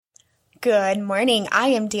Good morning. I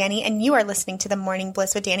am Danny, and you are listening to the Morning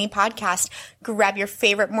Bliss with Danny podcast. Grab your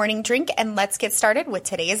favorite morning drink, and let's get started with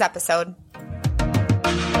today's episode.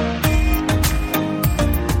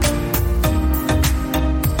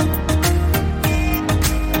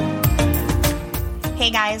 Hey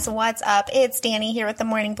guys, what's up? It's Danny here with the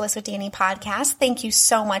Morning Bliss with Danny podcast. Thank you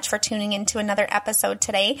so much for tuning into another episode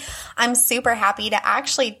today. I'm super happy to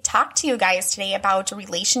actually talk to you guys today about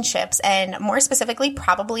relationships and more specifically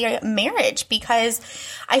probably marriage, because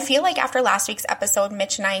I feel like after last week's episode,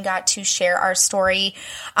 Mitch and I got to share our story,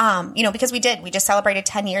 because we just celebrated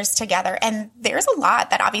 10 years together, and there's a lot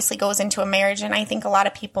that obviously goes into a marriage, and I think a lot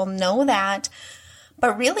of people know that.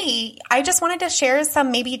 But really, I just wanted to share some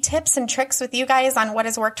maybe tips and tricks with you guys on what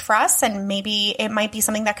has worked for us, and maybe it might be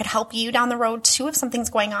something that could help you down the road too if something's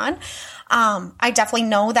going on. I definitely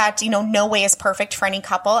know that, no way is perfect for any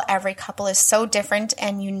couple. Every couple is so different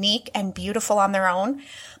and unique and beautiful on their own.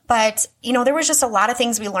 But, there was just a lot of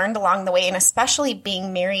things we learned along the way, and especially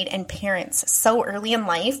being married and parents so early in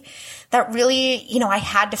life that really, I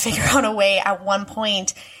had to figure out a way at one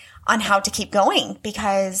point on how to keep going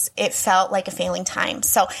because it felt like a failing time.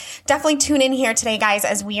 So definitely tune in here today, guys,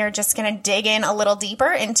 as we are just going to dig in a little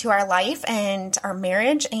deeper into our life and our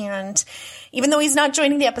marriage. And even though he's not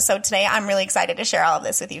joining the episode today, I'm really excited to share all of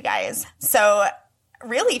this with you guys. So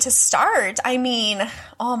really to start,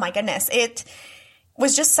 oh my goodness, it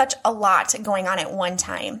was just such a lot going on at one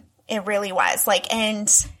time. It really was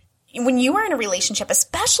and when you are in a relationship,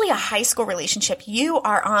 especially a high school relationship, you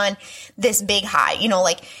are on this big high,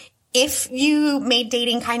 if you made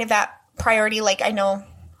dating kind of that priority, I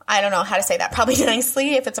don't know how to say that probably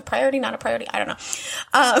nicely. If it's a priority, not a priority, I don't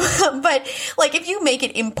know. But if you make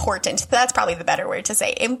it important, that's probably the better word to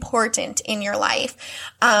say, important in your life.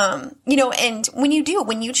 And when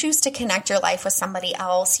you choose to connect your life with somebody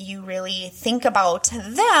else, you really think about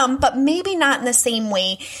them, but maybe not in the same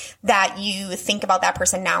way that you think about that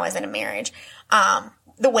person now as in a marriage.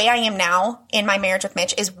 The way I am now in my marriage with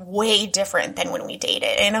Mitch is way different than when we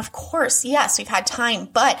dated. And of course, yes, we've had time,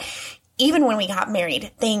 but even when we got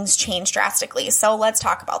married, things changed drastically. So let's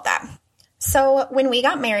talk about that. So when we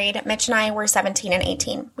got married, Mitch and I were 17 and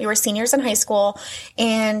 18. We were seniors in high school,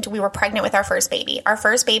 and we were pregnant with our first baby. Our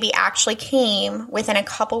first baby actually came within a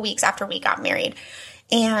couple weeks after we got married.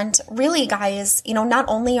 And really, guys, not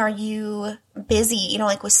only are you busy,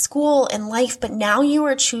 with school and life, but now you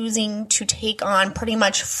are choosing to take on pretty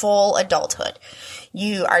much full adulthood.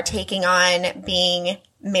 You are taking on being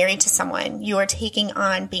married to someone. You are taking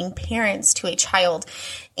on being parents to a child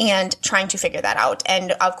and trying to figure that out.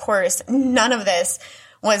 And of course, none of this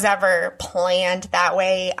was ever planned that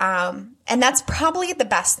way. And that's probably the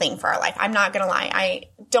best thing for our life. I'm not going to lie. I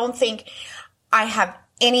don't think I have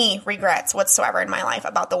any regrets whatsoever in my life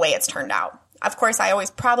about the way it's turned out. Of course, I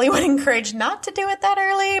always probably would encourage not to do it that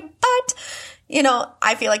early, but,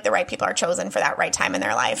 I feel like the right people are chosen for that right time in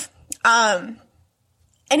their life.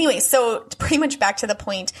 Anyway, so pretty much back to the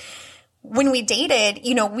point, when we dated,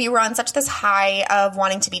 we were on such this high of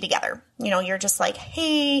wanting to be together. You're just like,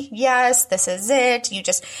 hey, yes, this is it.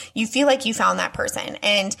 You feel like you found that person.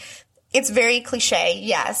 And it's very cliche,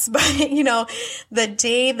 yes, but the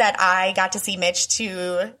day that I got to see Mitch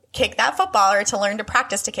to kick that football or to learn to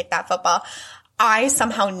practice to kick that football, I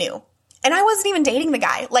somehow knew. And I wasn't even dating the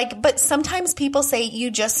guy. But sometimes people say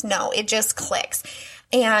you just know, it just clicks.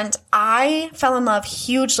 And I fell in love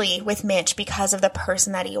hugely with Mitch because of the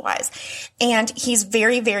person that he was. And he's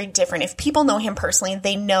very, very different. If people know him personally,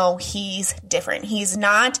 they know he's different. He's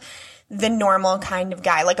not the normal kind of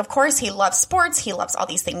guy. Of course, he loves sports. He loves all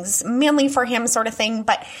these things manly for him sort of thing,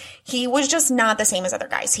 but he was just not the same as other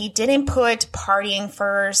guys. He didn't put partying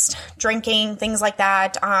first, drinking, things like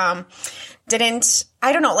that.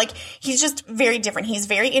 He's just very different. He's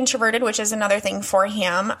very introverted, which is another thing for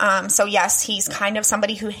him. So yes, he's kind of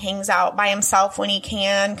somebody who hangs out by himself when he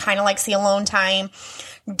can, kind of likes the alone time,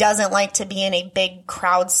 doesn't like to be in a big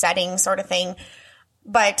crowd setting sort of thing.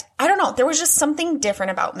 But I don't know, there was just something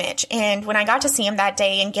different about Mitch. And when I got to see him that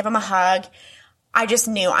day and give him a hug, I just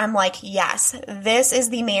knew, I'm like, yes, this is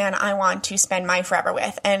the man I want to spend my forever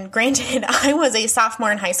with. And granted, I was a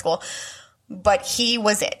sophomore in high school, but he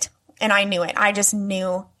was it. And I knew it. I just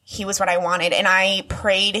knew he was what I wanted. And I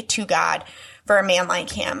prayed to God for a man like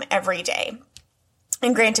him every day.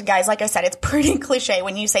 And granted, guys, like I said, it's pretty cliche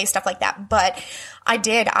when you say stuff like that, but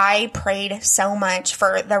I prayed so much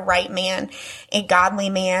for the right man, a godly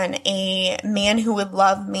man, a man who would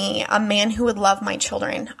love me, a man who would love my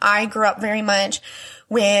children. I grew up very much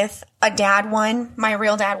with a dad. One, my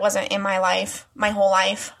real dad wasn't in my life, my whole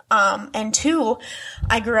life. And two,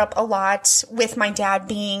 I grew up a lot with my dad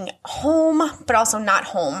being home, but also not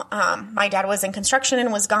home. My dad was in construction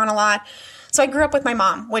and was gone a lot. So I grew up with my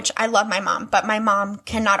mom, which I love my mom, but my mom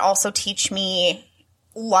cannot also teach me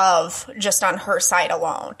love just on her side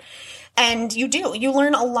alone. And you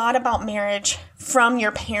learn a lot about marriage from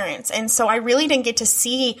your parents. And so I really didn't get to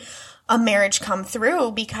see a marriage come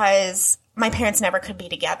through because my parents never could be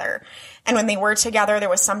together. And when they were together, there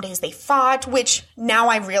was some days they fought, which now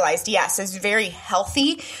I realized, yes, is very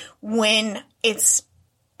healthy when it's,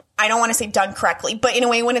 I don't want to say done correctly, but in a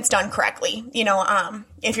way when it's done correctly,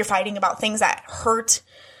 if you're fighting about things that hurt,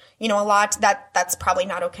 a lot, that's probably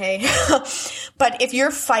not okay. But if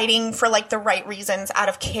you're fighting for like the right reasons out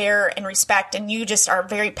of care and respect, and you just are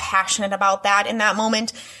very passionate about that in that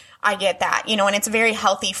moment, I get that, and it's very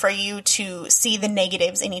healthy for you to see the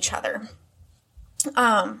negatives in each other.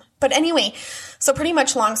 But anyway, so pretty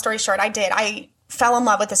much long story short, I fell in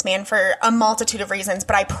love with this man for a multitude of reasons,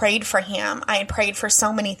 but I prayed for him. I had prayed for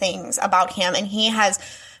so many things about him, and he has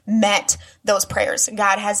met those prayers.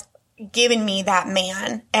 God has given me that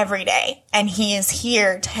man every day, and he is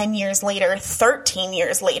here 10 years later, 13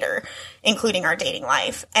 years later, including our dating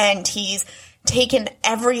life, and he's taken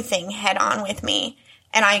everything head on with me,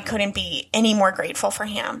 and I couldn't be any more grateful for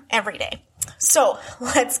him every day. So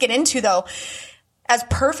let's get into, though, as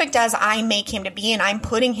perfect as I make him to be, and I'm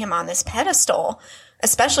putting him on this pedestal,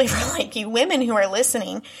 especially for like you women who are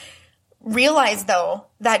listening, realize though,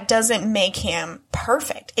 that doesn't make him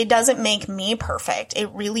perfect. It doesn't make me perfect. It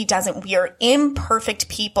really doesn't. We are imperfect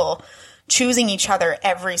people choosing each other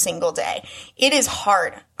every single day. It is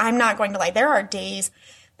hard. I'm not going to lie. There are days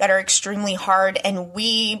that are extremely hard, and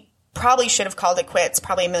we probably should have called it quits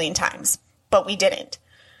probably a million times, but we didn't.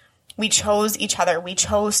 We chose each other. We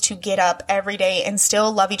chose to get up every day and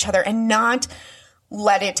still love each other and not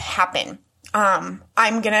let it happen. I'm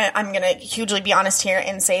gonna hugely be honest here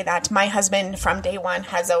and say that my husband from day one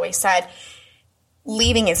has always said,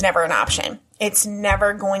 leaving is never an option. It's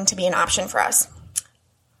never going to be an option for us.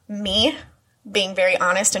 Me, being very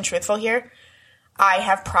honest and truthful here, I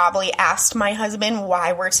have probably asked my husband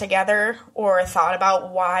why we're together, or thought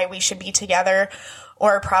about why we should be together,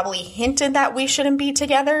 or probably hinted that we shouldn't be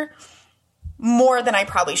together more than I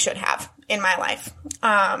probably should have in my life,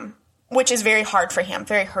 which is very hard for him,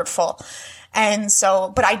 very hurtful. And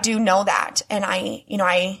so, but I do know that. And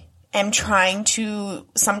I am trying to,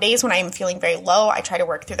 some days when I'm feeling very low, I try to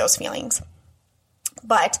work through those feelings.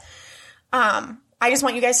 But I just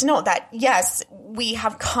want you guys to know that, yes, we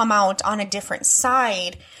have come out on a different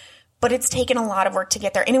side, but it's taken a lot of work to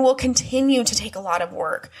get there. And it will continue to take a lot of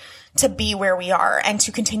work to be where we are and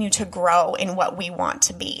to continue to grow in what we want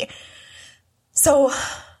to be. So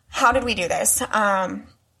how did we do this?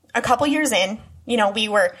 A couple years in, we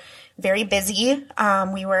were very busy.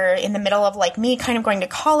 We were in the middle of like me kind of going to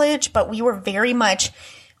college, but we were very much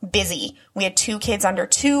busy. We had 2 kids under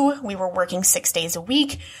 2. We were working 6 days a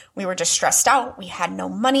week. We were just stressed out. We had no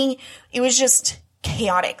money. It was just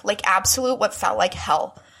chaotic, like absolute what felt like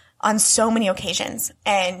hell on so many occasions.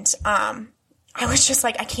 And I was just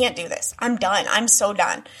like, I can't do this. I'm done. I'm so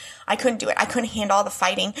done. I couldn't do it. I couldn't handle all the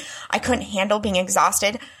fighting. I couldn't handle being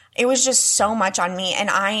exhausted. It was just so much on me. And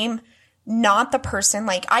I'm not the person,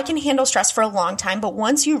 like, I can handle stress for a long time, but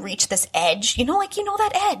once you reach this edge,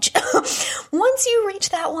 that edge, once you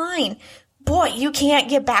reach that line, boy, you can't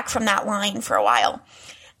get back from that line for a while.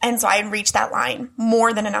 And so I had reached that line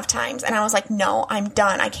more than enough times. And I was like, no, I'm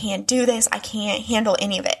done. I can't do this. I can't handle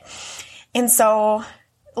any of it. And so,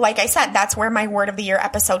 like I said, that's where my Word of the Year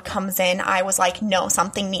episode comes in. I was like, no,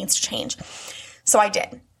 something needs to change. So I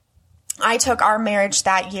did. I took our marriage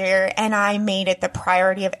that year and I made it the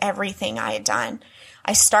priority of everything I had done.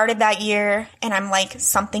 I started that year and I'm like,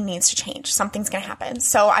 something needs to change. Something's going to happen.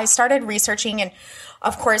 So I started researching and,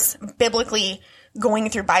 of course, biblically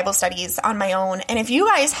going through Bible studies on my own. And if you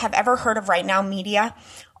guys have ever heard of Right Now Media,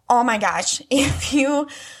 oh my gosh, if you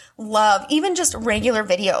love even just regular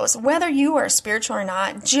videos, whether you are spiritual or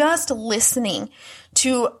not, just listening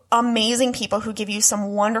to amazing people who give you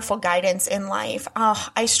some wonderful guidance in life.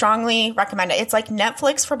 I strongly recommend it. It's like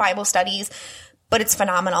Netflix for Bible studies, but it's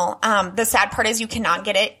phenomenal. The sad part is you cannot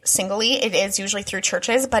get it singly. It is usually through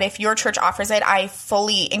churches, but if your church offers it, I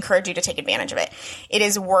fully encourage you to take advantage of it. It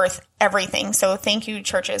is worth everything. So thank you,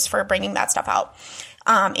 churches, for bringing that stuff out.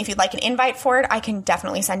 If you'd like an invite for it, I can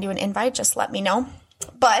definitely send you an invite. Just let me know.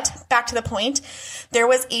 But back to the point, there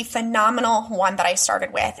was a phenomenal one that I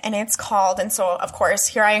started with, and it's called, and so of course,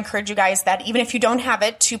 here I encourage you guys that even if you don't have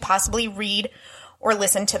it, to possibly read or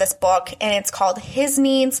listen to this book, and it's called His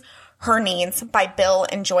Needs, Her Needs by Bill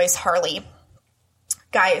and Joyce Harley.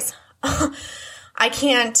 Guys, I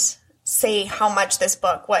can't say how much this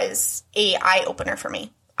book was a eye-opener for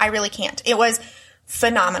me. I really can't. It was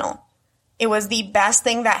phenomenal. It was the best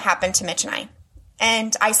thing that happened to Mitch and I.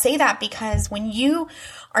 And I say that because when you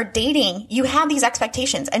are dating, you have these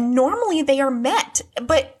expectations, and normally they are met,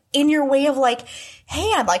 but in your way of like,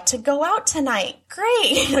 hey, I'd like to go out tonight.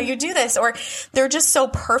 Great. You do this, or they're just so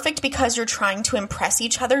perfect because you're trying to impress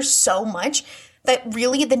each other so much that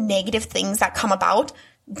really the negative things that come about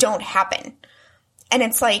don't happen. And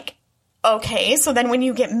it's like, okay, so then when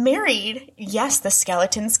you get married, yes, the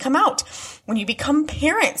skeletons come out. When you become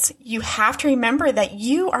parents, you have to remember that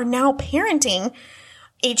you are now parenting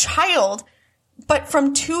a child, but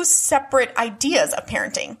from two separate ideas of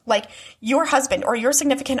parenting. Like your husband or your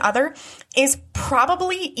significant other is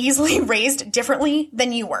probably easily raised differently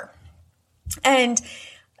than you were. And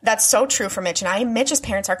that's so true for Mitch and I. Mitch's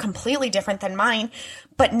parents are completely different than mine.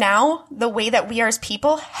 But now the way that we are as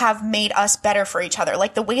people have made us better for each other.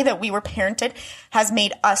 Like the way that we were parented has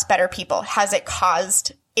made us better people. Has it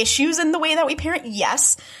caused issues in the way that we parent?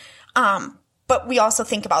 Yes. But we also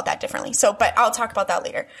think about that differently. But I'll talk about that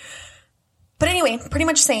later. But anyway, pretty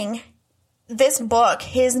much saying this book,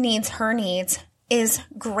 His Needs, Her Needs, is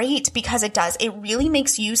great because it does. It really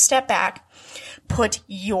makes you step back, put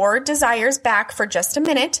your desires back for just a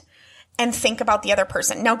minute, and think about the other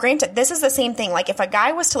person. Now, granted, this is the same thing. Like if a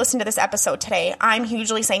guy was to listen to this episode today, I'm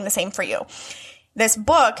hugely saying the same for you. This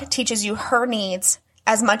book teaches you her needs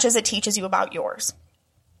as much as it teaches you about yours.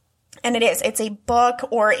 And it is. It's a book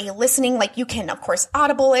or a listening. Like you can, of course,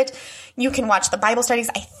 Audible it. You can watch the Bible studies,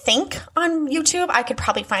 I think, on YouTube. I could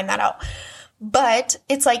probably find that out. But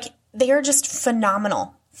it's like they are just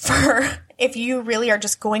phenomenal for if you really are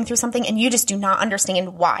just going through something and you just do not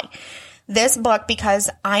understand why. This book, because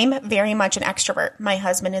I'm very much an extrovert. My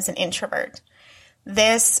husband is an introvert.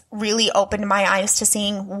 This really opened my eyes to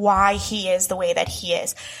seeing why he is the way that he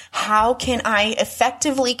is. How can I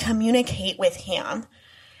effectively communicate with him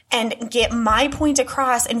and get my point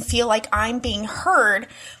across and feel like I'm being heard,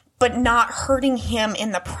 but not hurting him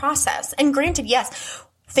in the process? And granted, yes,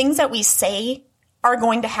 things that we say are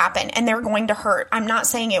going to happen and they're going to hurt. I'm not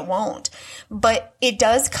saying it won't, but it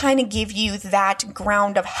does kind of give you that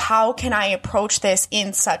ground of how can I approach this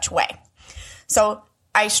in such way. So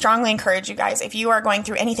I strongly encourage you guys, if you are going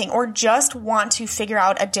through anything or just want to figure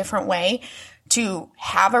out a different way to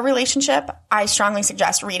have a relationship, I strongly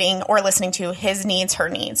suggest reading or listening to His Needs, Her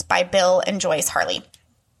Needs by Bill and Joyce Harley.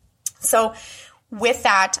 So with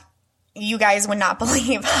that, you guys would not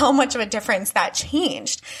believe how much of a difference that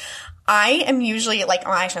changed. I am usually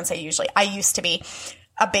I shouldn't say usually, I used to be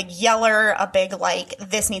a big yeller, a big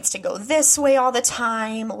this needs to go this way all the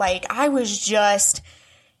time. Like I was just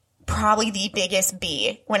probably the biggest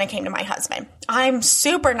bee when it came to my husband. I'm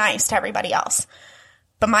super nice to everybody else,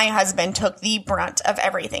 but my husband took the brunt of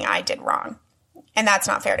everything I did wrong. And that's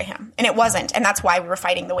not fair to him. And it wasn't. And that's why we were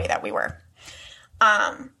fighting the way that we were.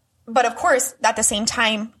 But of course, at the same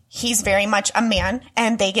time, he's very much a man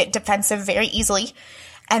and they get defensive very easily.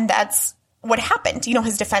 And that's what happened.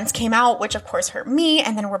 His defense came out, which of course hurt me.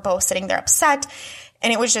 And then we're both sitting there upset.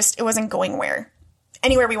 And it wasn't going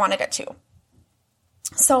anywhere we wanted it to.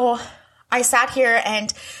 So I sat here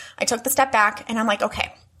and I took the step back and I'm like,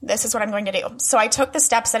 okay, this is what I'm going to do. So I took the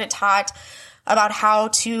steps that it taught about how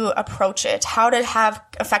to approach it, how to have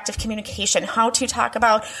effective communication, how to talk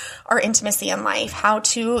about our intimacy in life, how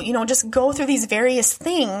to, just go through these various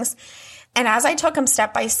things. And as I took them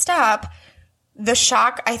step by step, the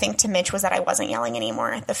shock, I think, to Mitch was that I wasn't yelling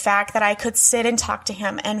anymore. The fact that I could sit and talk to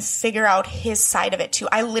him and figure out his side of it too.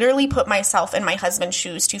 I literally put myself in my husband's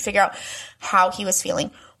shoes to figure out how he was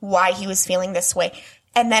feeling, why he was feeling this way.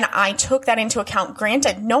 And then I took that into account.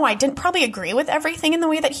 Granted, no, I didn't probably agree with everything in the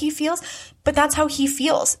way that he feels, but that's how he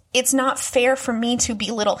feels. It's not fair for me to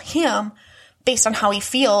belittle him based on how he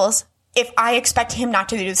feels if I expect him not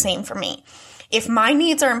to do the same for me. If my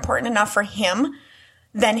needs are important enough for him,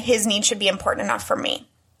 then his needs should be important enough for me.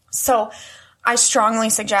 So I strongly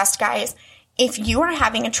suggest, guys, if you are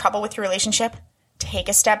having a trouble with your relationship, take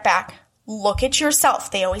a step back. Look at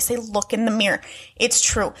yourself. They always say, look in the mirror. It's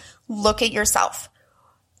true. Look at yourself.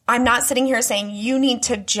 I'm not sitting here saying you need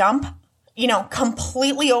to jump,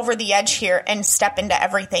 completely over the edge here and step into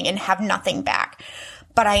everything and have nothing back.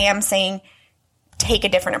 But I am saying take a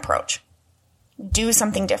different approach. Do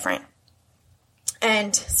something different.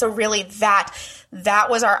 And so really that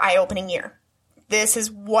was our eye-opening year. this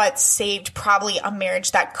is what saved probably a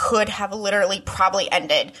marriage that could have literally probably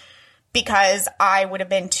ended because I would have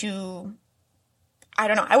been too, I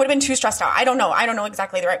would have been too stressed out. I don't know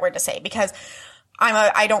exactly the right word to say because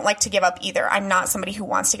I don't like to give up either. I'm not somebody who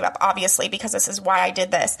wants to give up, obviously, because this is why I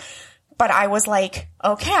did this. But I was like,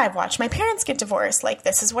 okay, I've watched my parents get divorced. Like,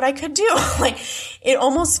 this is what I could do. Like, it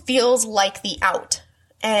almost feels like the out.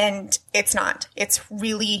 And it's not. It's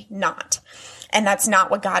really not. And that's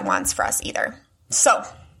not what God wants for us either. So,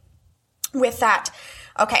 with that,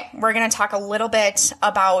 okay, we're going to talk a little bit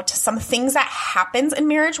about some things that happens in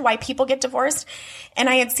marriage, why people get divorced. And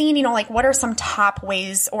I had seen, like, what are some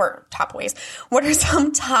what are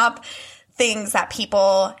some top things that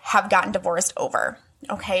people have gotten divorced over?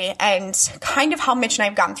 Okay. And kind of how Mitch and I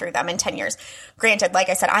have gone through them in 10 years. Granted, like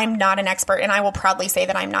I said, I'm not an expert and I will proudly say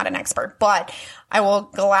that I'm not an expert, but I will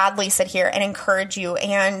gladly sit here and encourage you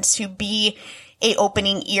and to be a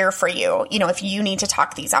opening ear for you, if you need to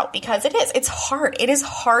talk these out, because it's hard. It is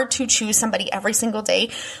hard to choose somebody every single day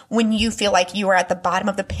when you feel like you are at the bottom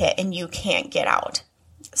of the pit and you can't get out.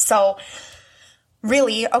 So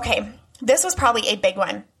really, okay, this was probably a big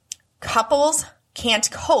one. Couples can't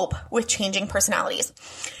cope with changing personalities.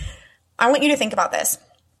 I want you to think about this.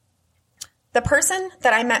 The person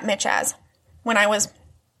that I met Mitch as when I was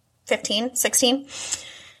 15, 16,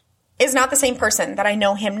 is not the same person that I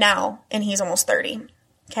know him now, and he's almost 30,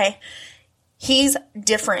 okay? He's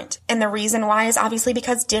different, and the reason why is obviously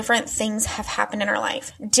because different things have happened in our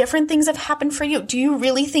life. Different things have happened for you. Do you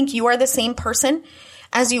really think you are the same person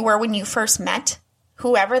as you were when you first met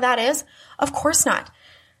whoever that is? Of course not.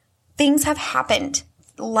 Things have happened.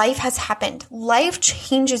 Life has happened. Life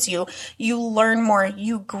changes you. You learn more.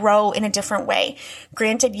 You grow in a different way.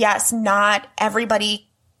 Granted, yes, not everybody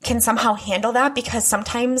can somehow handle that because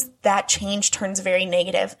sometimes that change turns very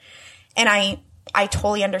negative. And I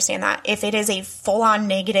totally understand that. If it is a full-on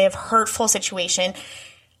negative, hurtful situation,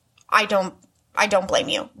 I don't blame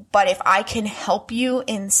you. But if I can help you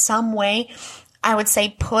in some way, I would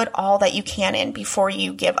say put all that you can in before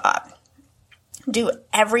you give up. Do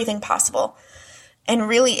everything possible. And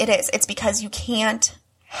really it's because you can't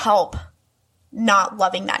help not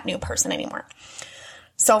loving that new person anymore.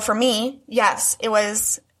 So for me, yes, it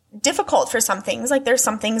was difficult for some things. Like there's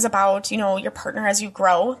some things about, your partner as you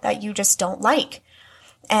grow that you just don't like.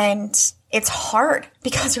 And it's hard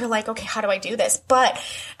because you're like, okay, how do I do this? But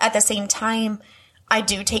at the same time, I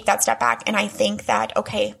do take that step back and I think that,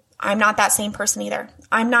 okay, I'm not that same person either.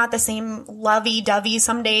 I'm not the same lovey-dovey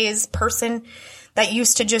some days person that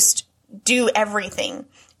used to just do everything.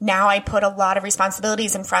 Now I put a lot of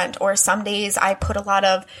responsibilities in front, or some days I put a lot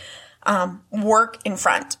of work in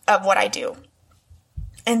front of what I do.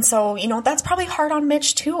 And so, that's probably hard on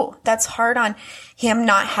Mitch too. That's hard on him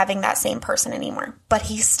not having that same person anymore, but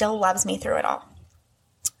he still loves me through it all.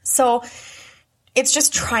 So it's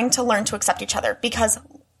just trying to learn to accept each other because,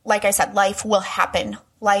 like I said, life will happen.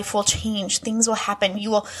 Life will change. Things will happen.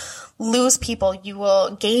 You will lose people. You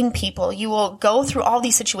will gain people. You will go through all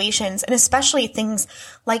these situations, and especially things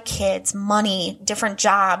like kids, money, different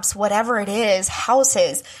jobs, whatever it is,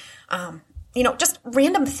 houses, just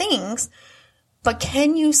random things. But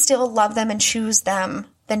can you still love them and choose them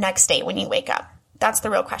the next day when you wake up? That's the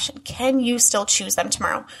real question. Can you still choose them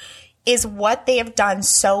tomorrow? Is what they have done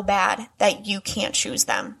so bad that you can't choose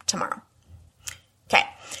them tomorrow? Okay.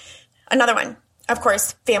 Another one, of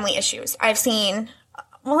course, family issues. I shouldn't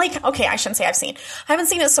say I've seen. I haven't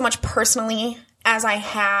seen it so much personally as I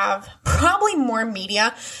have probably more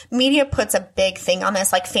media. Media puts a big thing on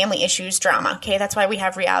this, like family issues, drama. Okay. That's why we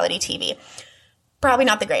have reality TV. Probably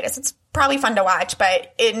not the greatest. It's probably fun to watch,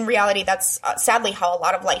 but in reality, that's sadly how a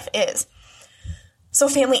lot of life is. So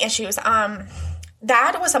family issues,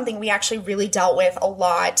 that was something we actually really dealt with a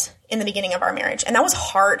lot in the beginning of our marriage. And that was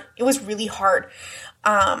hard. It was really hard.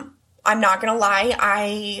 I'm not going to lie.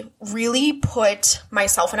 I really put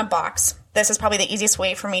myself in a box. This is probably the easiest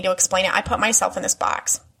way for me to explain it. I put myself in this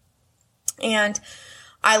box. And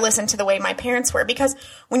I listened to the way my parents were. Because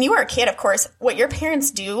when you were a kid, of course, what your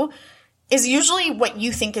parents do is usually what you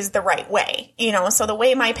think is the right way, so the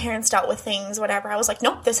way my parents dealt with things, whatever, I was like,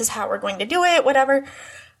 nope, this is how we're going to do it, whatever.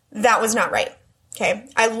 That was not right. Okay.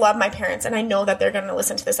 I love my parents and I know that they're going to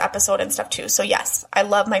listen to this episode and stuff too. So yes, I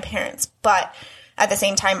love my parents, but at the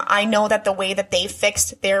same time, I know that the way that they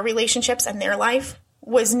fixed their relationships and their life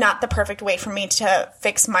was not the perfect way for me to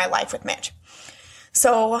fix my life with Mitch.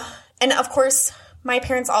 So, and of course, my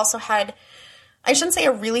parents also had, I shouldn't say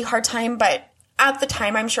a really hard time, but at the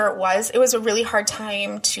time, I'm sure it was a really hard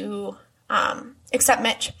time to accept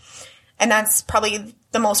Mitch. And that's probably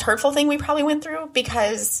the most hurtful thing we probably went through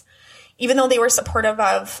because, even though they were supportive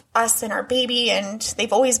of us and our baby and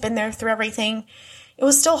they've always been there through everything, it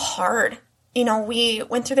was still hard. We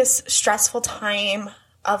went through this stressful time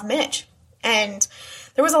of Mitch, and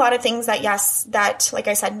there was a lot of things that, yes, that, like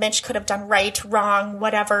I said, Mitch could have done right, wrong,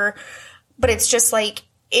 whatever, but it's just like,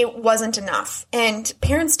 it wasn't enough. And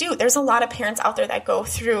parents do. There's a lot of parents out there that go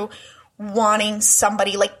through wanting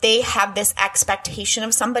somebody, like they have this expectation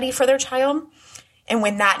of somebody for their child. And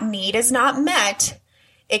when that need is not met,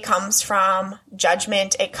 it comes from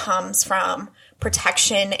judgment. It comes from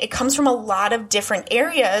protection. It comes from a lot of different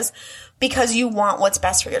areas because you want what's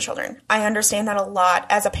best for your children. I understand that a lot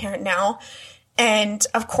as a parent now. And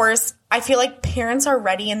of course, I feel like parents are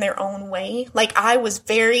ready in their own way. Like I was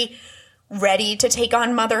very ready to take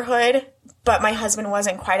on motherhood, but my husband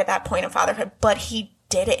wasn't quite at that point of fatherhood, but he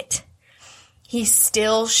did it. He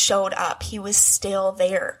still showed up. He was still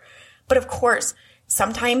there. But of course,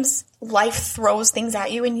 sometimes life throws things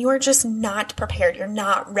at you and you are just not prepared. You're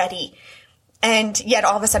not ready. And yet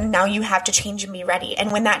all of a sudden now you have to change and be ready.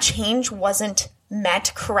 And when that change wasn't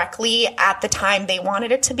met correctly at the time they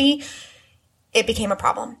wanted it to be, it became a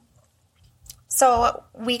problem. So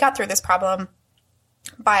we got through this problem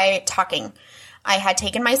by talking. I had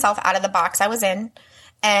taken myself out of the box I was in,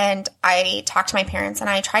 and I talked to my parents and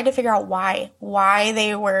I tried to figure out why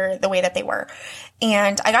they were the way that they were.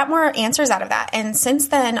 And I got more answers out of that. And since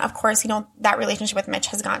then, of course, that relationship with Mitch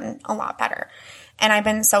has gotten a lot better. And I've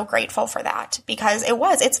been so grateful for that because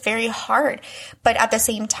it's very hard. But at the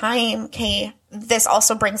same time, Kay, this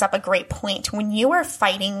also brings up a great point. When you are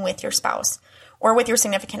fighting with your spouse or with your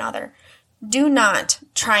significant other, do not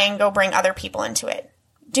try and go bring other people into it.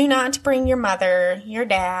 Do not bring your mother, your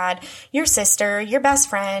dad, your sister, your best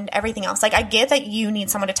friend, everything else. Like, I get that you need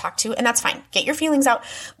someone to talk to, and that's fine. Get your feelings out,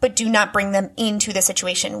 but do not bring them into the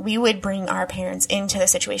situation. We would bring our parents into the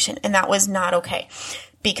situation, and that was not okay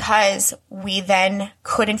because we then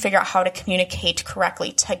couldn't figure out how to communicate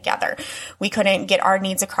correctly together. We couldn't get our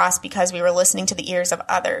needs across because we were listening to the ears of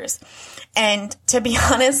others. And to be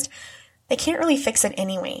honest, they can't really fix it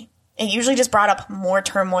anyway. It usually just brought up more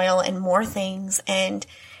turmoil and more things, and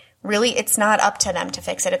really it's not up to them to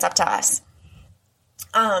fix it. It's up to us.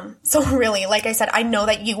 So really, like I said, I know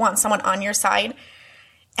that you want someone on your side,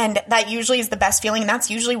 and that usually is the best feeling, and that's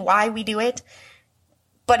usually why we do it.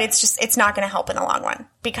 But it's not going to help in the long run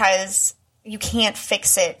because you can't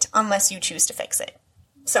fix it unless you choose to fix it.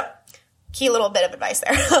 So, key little bit of advice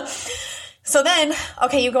there. So then,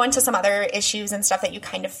 okay, you go into some other issues and stuff that you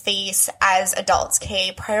kind of face as adults,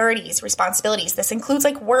 okay? Priorities, responsibilities. This includes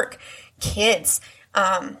like work, kids,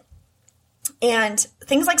 and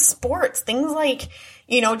things like sports, things like,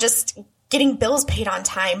 just getting bills paid on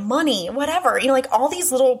time, money, whatever, like all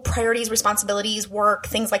these little priorities, responsibilities, work,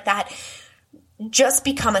 things like that just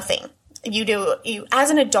become a thing. You as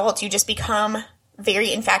an adult, you just become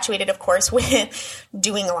very infatuated, of course, with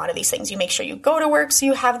doing a lot of these things. You make sure you go to work so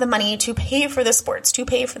you have the money to pay for the sports, to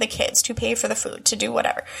pay for the kids, to pay for the food, to do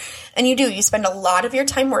whatever. And you spend a lot of your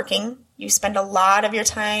time working. You spend a lot of your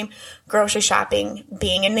time grocery shopping,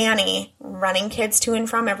 being a nanny, running kids to and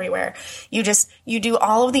from everywhere. You do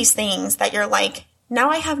all of these things that you're like,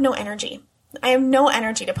 now I have no energy. I have no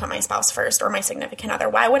energy to put my spouse first or my significant other.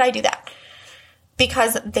 Why would I do that?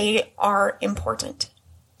 Because they are important.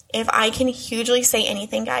 If I can hugely say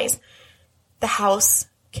anything, guys, the house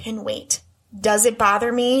can wait. Does it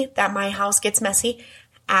bother me that my house gets messy?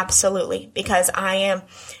 Absolutely, because I am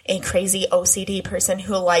a crazy OCD person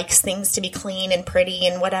who likes things to be clean and pretty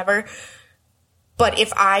and whatever. But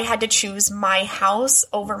if I had to choose my house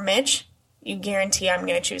over Mitch, you guarantee I'm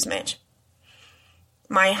going to choose Mitch.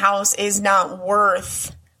 My house is not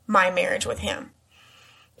worth my marriage with him.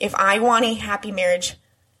 If I want a happy marriage,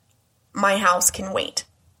 my house can wait.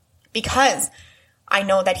 Because I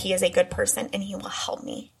know that he is a good person and he will help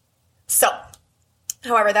me. So,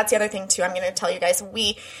 however, that's the other thing too. I'm going to tell you guys,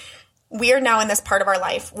 we are now in this part of our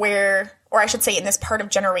life where, or I should say in this part of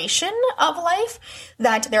generation of life,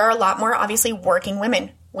 that there are a lot more obviously working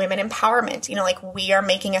women empowerment, like we are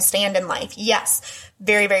making a stand in life. Yes,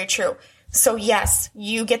 very, very true. So yes,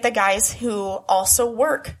 you get the guys who also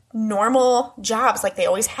work normal jobs like they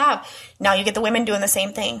always have. Now you get the women doing the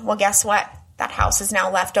same thing. Well, guess what? That house is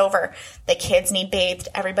now left over. The kids need bathed.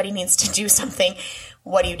 Everybody needs to do something.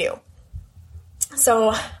 What do?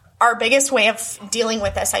 So our biggest way of dealing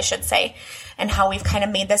with this, I should say, and how we've kind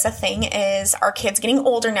of made this a thing is our kids getting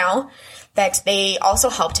older now, that they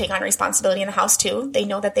also help take on responsibility in the house too. They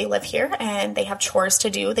know that they live here and they have chores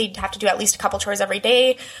to do. They have to do at least a couple chores every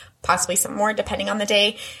day, possibly some more depending on the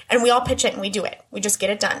day. And we all pitch it and we do it. We just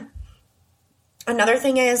get it done. Another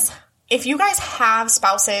thing is, if you guys have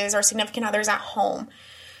spouses or significant others at home,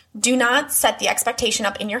 Do not set the expectation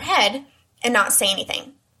up in your head and not say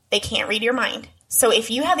anything. They can't read your mind. So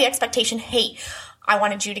if you have the expectation, hey, I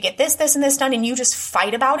wanted you to get this, this, and this done, and you just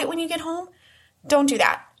fight about it when you get home, don't do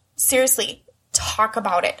that. Seriously, talk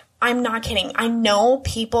about it. I'm not kidding. I know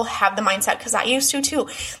people have the mindset, because I used to too,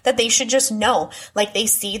 that they should just know. Like, they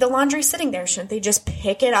see the laundry sitting there. Shouldn't they just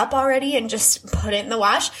pick it up already and just put it in the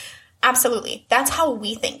wash? Absolutely. That's how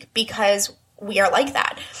we think, because we are like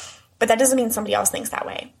that. But that doesn't mean somebody else thinks that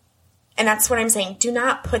way. And that's what I'm saying. Do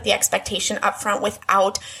not put the expectation up front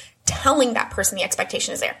without telling that person the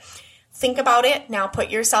expectation is there. Think about it. Now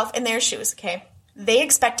put yourself in their shoes, okay? They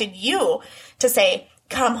expected you to say,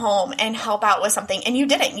 come home and help out with something, and you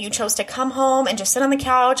didn't. You chose to come home and just sit on the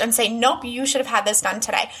couch and say, nope, you should have had this done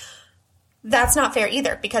today. That's not fair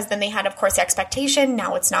either, because then they had, of course, the expectation.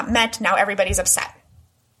 Now it's not met. Now everybody's upset.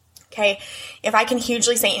 Okay? If I can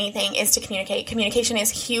hugely say anything, is to communicate. Communication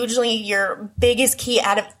is hugely your biggest key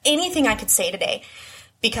out of anything I could say today,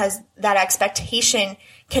 because that expectation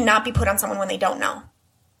cannot be put on someone when they don't know.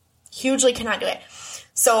 Hugely cannot do it.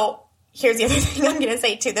 So here's the other thing I'm going to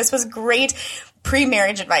say too. This was great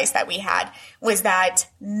pre-marriage advice that we had, was that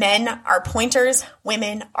men are pointers,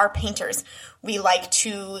 women are painters. We like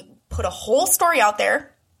to put a whole story out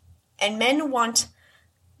there, and men want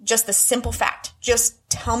just the simple fact. Just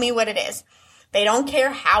tell me what it is. They don't care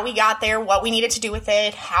how we got there, what we needed to do with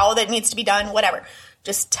it, how that needs to be done, whatever.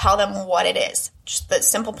 Just tell them what it is. Just the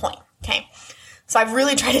simple point. Okay. So I've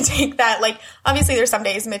really tried to take that, like, obviously there's some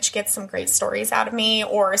days Mitch gets some great stories out of me,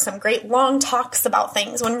 or some great long talks about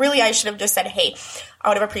things, when really I should have just said, hey, I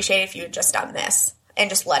would have appreciated if you had just done this, and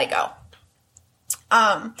just let it go.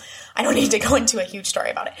 I don't need to go into a huge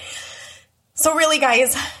story about it. So really,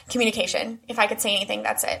 guys, communication. If I could say anything,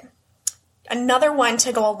 that's it. Another one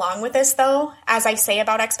to go along with this, though, as I say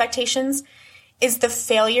about expectations, is the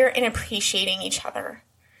failure in appreciating each other.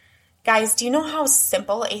 Guys, do you know how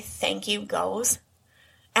simple a thank you goes?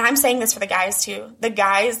 And I'm saying this for the guys too, the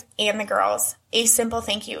guys and the girls, a simple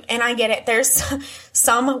thank you. And I get it. There's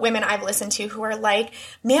some women I've listened to who are like,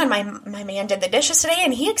 man, my man did the dishes today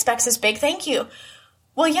and he expects this big thank you.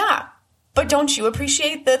 Well, yeah, but don't you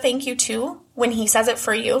appreciate the thank you too when he says it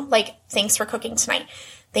for you? Like, thanks for cooking tonight.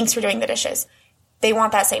 Thanks for doing the dishes. They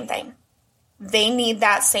want that same thing. They need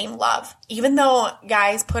that same love. Even though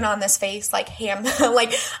guys put on this face like, hey, I'm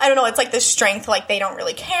like, I don't know, it's like this strength, like they don't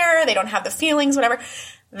really care, they don't have the feelings, whatever.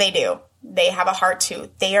 They do. They have a heart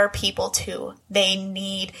too. They are people too. They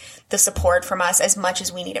need the support from us as much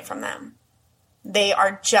as we need it from them. They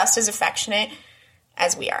are just as affectionate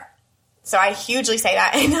as we are. So I hugely say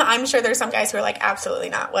that. And I'm sure there's some guys who are like, absolutely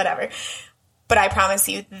not, whatever. But I promise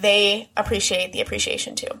you, they appreciate the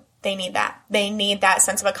appreciation too. They need that. They need that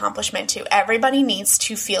sense of accomplishment too. Everybody needs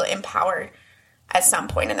to feel empowered at some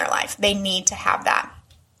point in their life. They need to have that.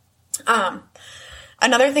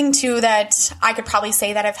 Another thing too that I could probably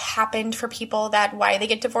say that have happened for people that why they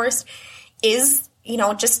get divorced is, you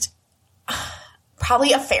know, just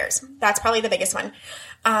probably affairs. That's probably the biggest one.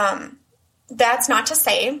 That's not to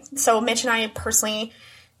say, so Mitch and I personally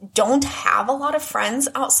don't have a lot of friends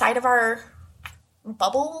outside of our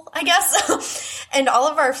bubble, I guess. And all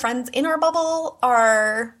of our friends in our bubble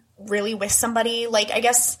are really with somebody. Like, I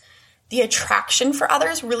guess the attraction for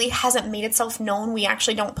others really hasn't made itself known. We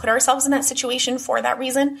actually don't put ourselves in that situation for that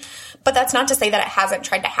reason. But that's not to say that it hasn't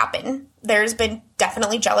tried to happen. There's been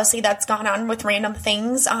definitely jealousy that's gone on with random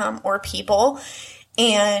things or people.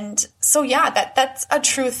 And so, yeah, that's a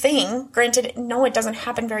true thing. Granted, no, it doesn't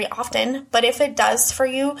happen very often. But if it does for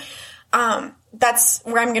you, that's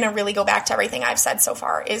where I'm going to really go back to everything I've said so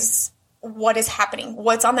far, is what is happening?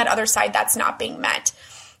 What's on that other side that's not being met?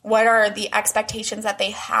 What are the expectations that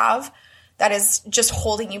they have that is just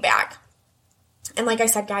holding you back? And like I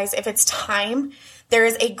said, guys, if it's time, there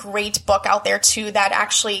is a great book out there too that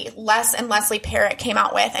actually Les and Leslie Parrott came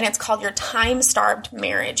out with, and it's called Your Time-Starved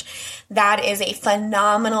Marriage. That is a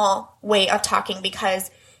phenomenal way of talking, because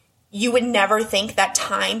you would never think that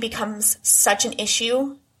time becomes such an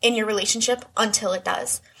issue in your relationship until it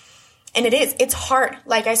does. And it is. It's hard.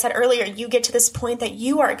 Like I said earlier, you get to this point that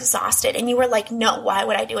you are exhausted and you are like, no, why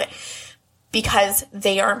would I do it? Because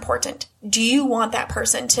they are important. Do you want that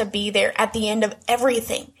person to be there at the end of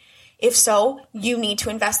everything? If so, you need to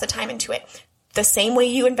invest the time into it. The same way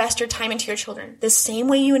you invest your time into your children, the same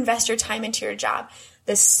way you invest your time into your job,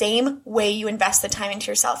 the same way you invest the time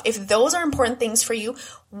into yourself. If those are important things for you,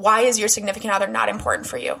 why is your significant other not important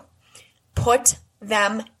for you? Put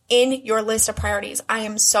them in your list of priorities. I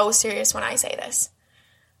am so serious when I say this.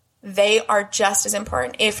 They are just as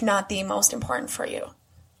important, if not the most important for you.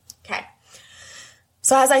 Okay.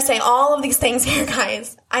 So as I say all of these things here,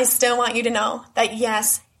 guys, I still want you to know that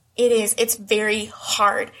yes, It's very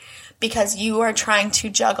hard because you are trying to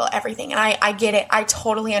juggle everything. And I get it. I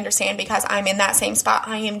totally understand because I'm in that same spot.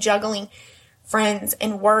 I am juggling friends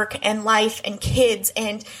and work and life and kids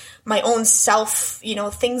and my own self,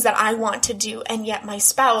 things that I want to do. And yet my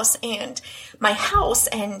spouse and my house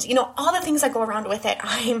and, all the things that go around with it.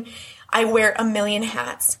 I wear a million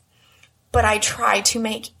hats, but I try to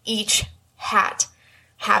make each hat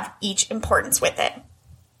have each importance with it.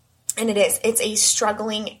 And it's a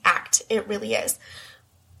struggling act. It really is.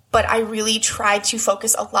 But I really try to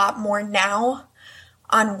focus a lot more now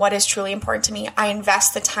on what is truly important to me. I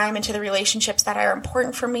invest the time into the relationships that are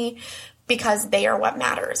important for me because they are what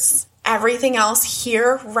matters. Everything else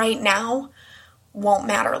here right now won't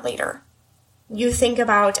matter later. You think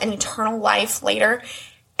about an eternal life later,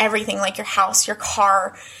 everything like your house, your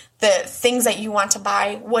car, the things that you want to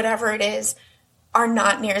buy, whatever it is, are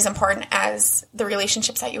not near as important as the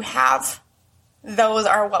relationships that you have. Those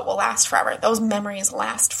are what will last forever. Those memories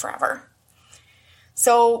last forever.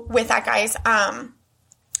 So with that, guys,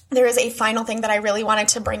 there is a final thing that I really wanted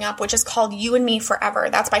to bring up, which is called You and Me Forever.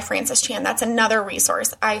 That's by Francis Chan. That's another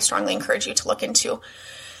resource I strongly encourage you to look into.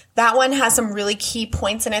 That one has some really key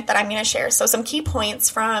points in it that I'm going to share. So some key points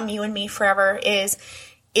from You and Me Forever is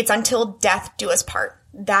it's until death do us part.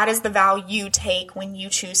 That is the vow you take when you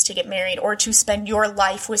choose to get married or to spend your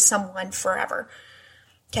life with someone forever.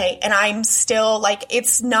 Okay, and I'm still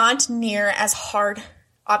it's not near as hard,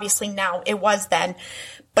 obviously now, it was then,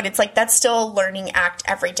 but it's that's still a learning act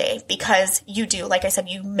every day because you do, like I said,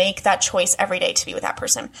 you make that choice every day to be with that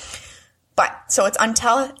person. But, so it's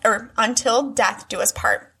until death do us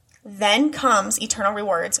part. Then comes eternal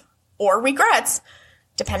rewards or regrets,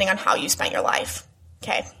 depending on how you spent your life.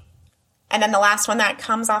 Okay. And then the last one that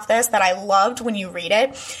comes off this that I loved when you read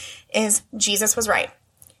it is Jesus was right.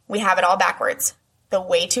 We have it all backwards. The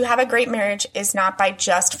way to have a great marriage is not by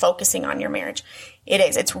just focusing on your marriage.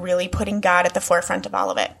 It's really putting God at the forefront of all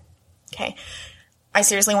of it. Okay. I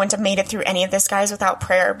seriously wouldn't have made it through any of this, guys, without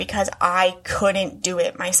prayer because I couldn't do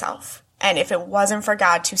it myself. And if it wasn't for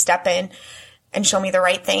God to step in and show me the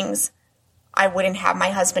right things, I wouldn't have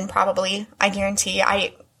my husband probably. I guarantee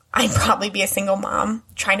I'd probably be a single mom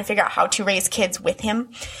trying to figure out how to raise kids with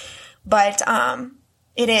him. But,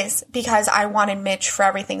 it is because I wanted Mitch for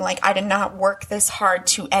everything. I did not work this hard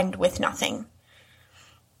to end with nothing.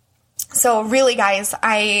 So really, guys,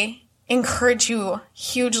 I encourage you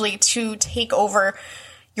hugely to take over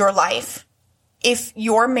your life. If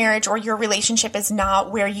your marriage or your relationship is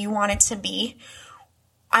not where you want it to be,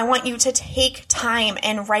 I want you to take time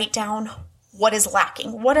and write down what is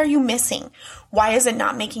lacking. What are you missing? Why is it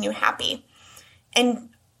not making you happy? And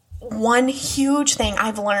one huge thing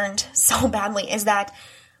I've learned so badly is that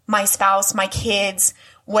my spouse, my kids,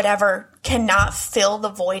 whatever, cannot fill the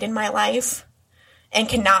void in my life and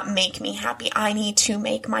cannot make me happy. I need to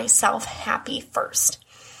make myself happy first.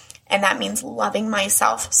 And that means loving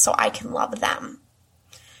myself so I can love them.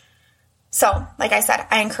 So, like I said,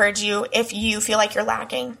 I encourage you, if you feel like you're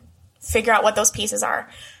lacking, figure out what those pieces are.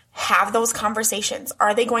 Have those conversations.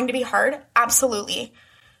 Are they going to be hard? Absolutely.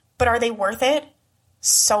 But are they worth it?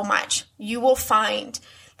 So much. You will find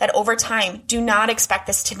that over time, do not expect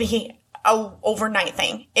this to be an overnight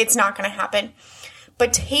thing. It's not going to happen.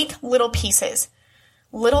 But take little pieces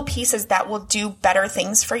that will do better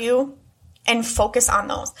things for you and focus on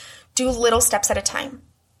those. Do little steps at a time.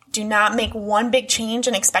 Do not make one big change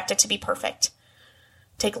and expect it to be perfect.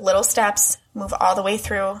 Take little steps, move all the way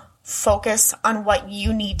through, focus on what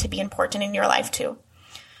you need to be important in your life too.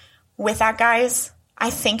 With that, guys, I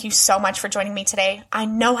thank you so much for joining me today. I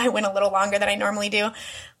know I went a little longer than I normally do,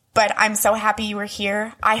 but I'm so happy you were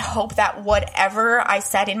here. I hope that whatever I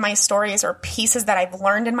said in my stories or pieces that I've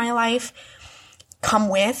learned in my life come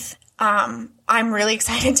with. I'm really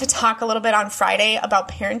excited to talk a little bit on Friday about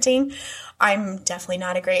parenting. I'm definitely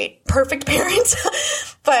not a perfect parent,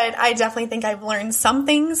 but I definitely think I've learned some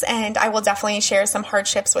things, and I will definitely share some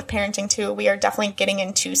hardships with parenting too. We are definitely getting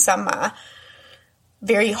into some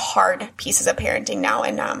very hard pieces of parenting now,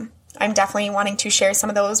 and I'm definitely wanting to share some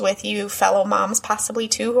of those with you fellow moms possibly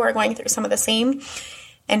too who are going through some of the same,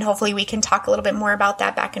 and hopefully we can talk a little bit more about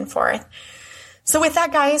that back and forth. So with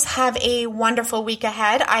that, guys, have a wonderful week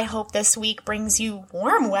ahead. I hope this week brings you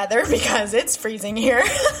warm weather because it's freezing here.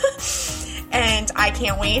 And I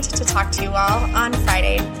can't wait to talk to you all on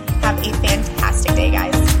Friday. Have a fantastic day,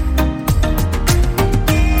 guys.